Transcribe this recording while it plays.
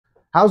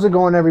How's it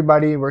going,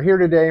 everybody? We're here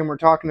today and we're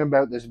talking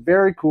about this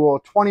very cool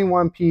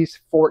 21-piece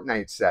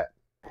Fortnite set.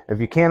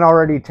 If you can't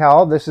already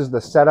tell, this is the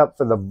setup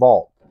for the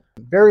vault.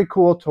 Very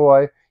cool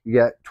toy. You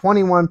get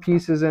 21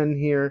 pieces in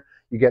here.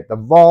 You get the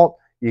vault.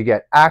 You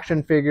get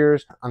action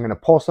figures. I'm going to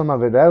pull some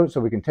of it out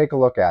so we can take a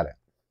look at it.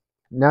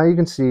 Now you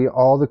can see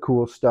all the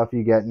cool stuff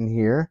you get in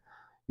here.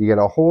 You get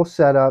a whole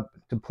setup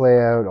to play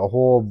out a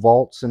whole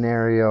vault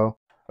scenario.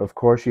 Of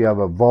course, you have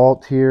a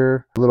vault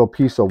here, a little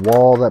piece of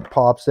wall that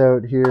pops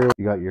out here.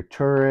 You got your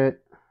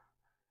turret,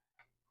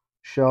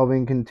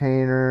 shelving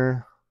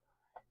container.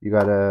 You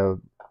got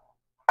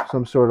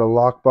some sort of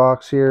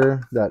lockbox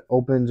here that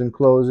opens and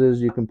closes.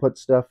 You can put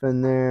stuff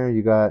in there.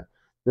 You got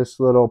this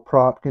little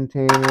prop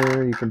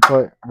container you can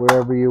put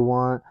wherever you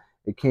want.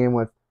 It came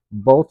with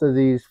both of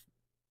these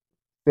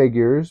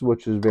figures,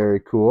 which is very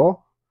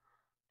cool.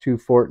 2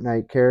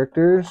 Fortnite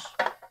characters.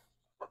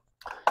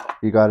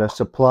 You got a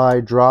supply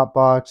drop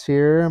box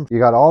here. You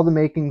got all the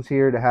makings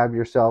here to have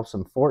yourself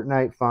some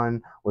Fortnite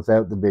fun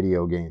without the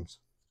video games.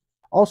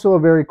 Also a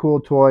very cool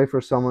toy for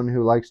someone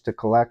who likes to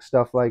collect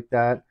stuff like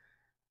that.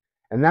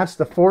 And that's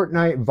the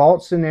Fortnite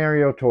Vault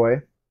Scenario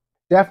toy.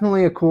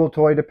 Definitely a cool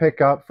toy to pick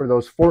up for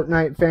those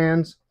Fortnite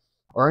fans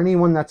or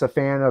anyone that's a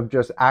fan of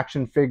just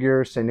action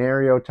figure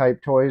scenario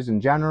type toys in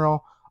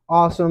general.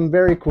 Awesome,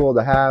 very cool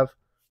to have.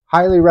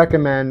 Highly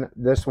recommend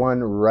this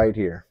one right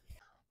here.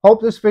 Hope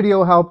this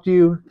video helped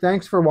you.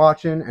 Thanks for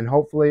watching, and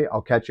hopefully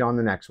I'll catch you on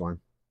the next one.